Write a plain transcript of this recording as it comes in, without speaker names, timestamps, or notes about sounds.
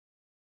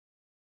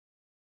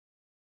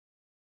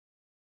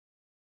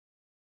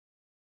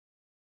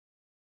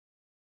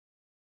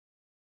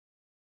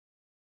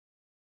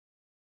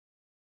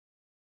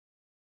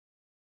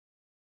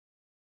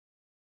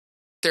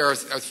There are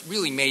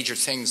really major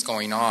things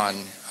going on.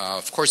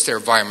 Of course, there are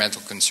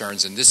environmental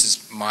concerns, and this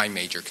is my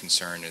major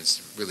concern,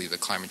 is really the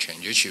climate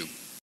change issue.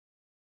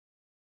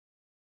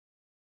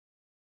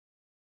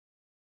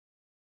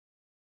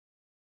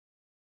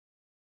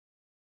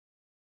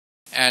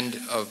 And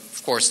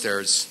of course,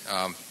 there's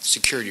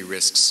security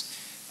risks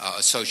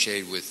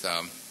associated with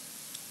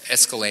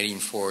escalating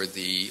for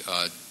the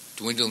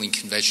dwindling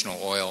conventional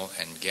oil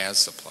and gas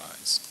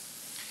supplies.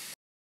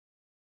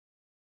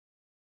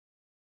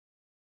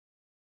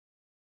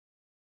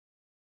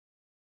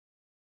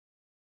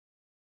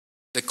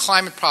 The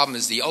climate problem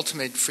is the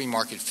ultimate free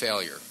market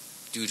failure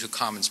due to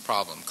commons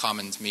problem.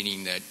 Commons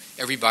meaning that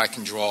everybody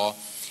can draw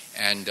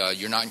and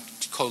you're not in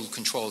total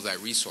control of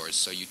that resource,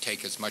 so you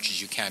take as much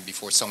as you can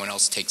before someone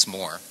else takes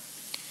more.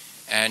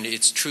 And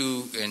it's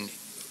true in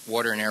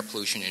water and air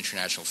pollution,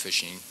 international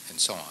fishing, and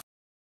so on.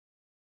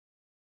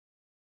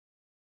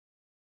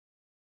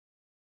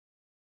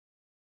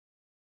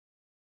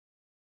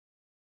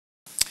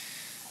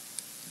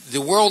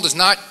 The world is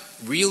not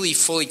really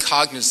fully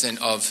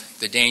cognizant of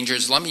the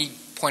dangers. Let me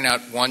point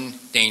out one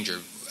danger.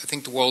 I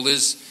think the world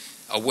is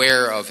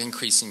aware of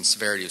increasing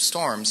severity of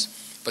storms,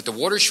 but the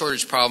water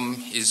shortage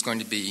problem is going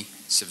to be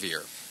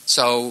severe.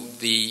 So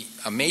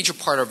a major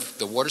part of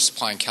the water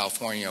supply in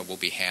California will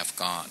be half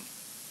gone,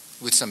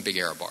 with some big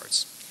error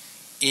bars,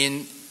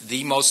 in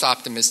the most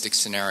optimistic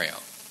scenario.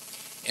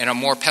 In a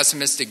more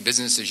pessimistic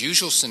business as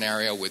usual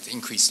scenario with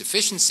increased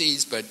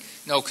efficiencies but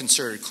no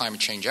concerted climate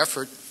change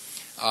effort,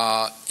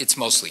 it's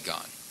mostly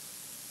gone.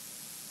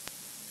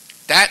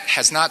 That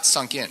has not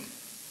sunk in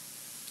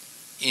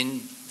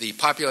the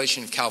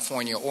population of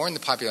California or in the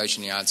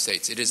population of the United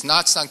States. It has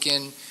not sunk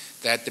in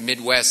that the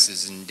Midwest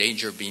is in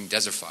danger of being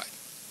desertified.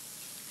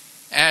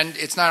 And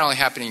it's not only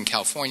happening in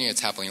California,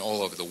 it's happening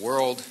all over the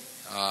world.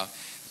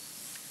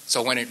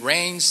 So when it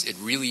rains,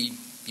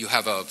 you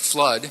have a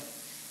flood,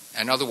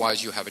 and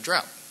otherwise you have a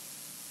drought.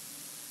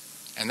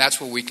 And that's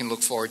what we can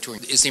look forward to.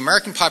 Is the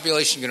American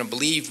population going to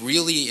believe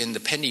really in the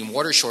pending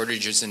water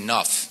shortages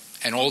enough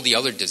and all the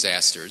other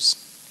disasters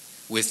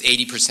with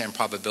 80%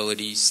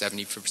 probability,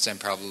 70%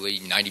 probability,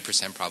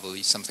 90%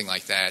 probability, something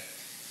like that,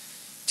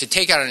 to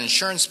take out an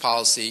insurance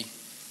policy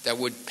that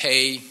would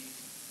pay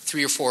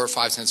 3 or 4 or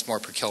 5 cents more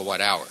per kilowatt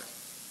hour?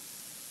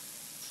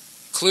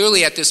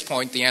 Clearly at this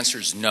point the answer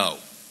is no.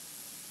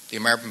 The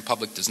American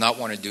public does not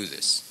want to do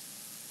this.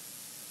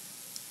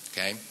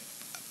 Okay?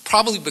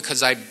 Probably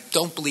because I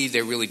don't believe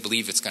they really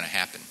believe it's going to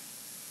happen.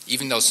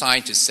 Even though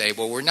scientists say,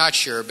 well, we're not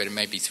sure, but it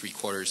may be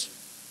 3/4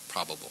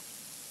 probable.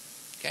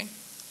 Okay?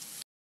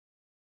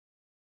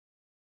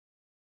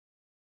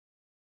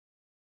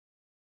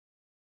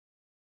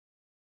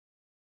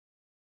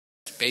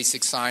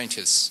 Basic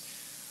scientists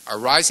are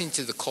rising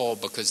to the call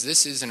because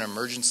this is an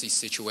emergency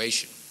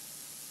situation.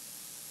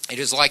 It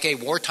is like a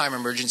wartime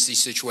emergency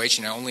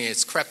situation, only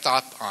it's crept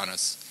up on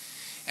us.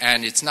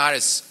 And it's not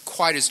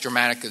quite as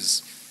dramatic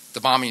as the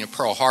bombing of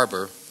Pearl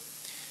Harbor,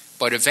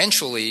 but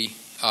eventually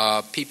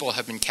people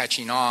have been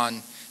catching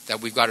on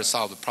that we've got to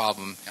solve the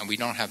problem, and we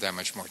don't have that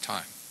much more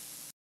time.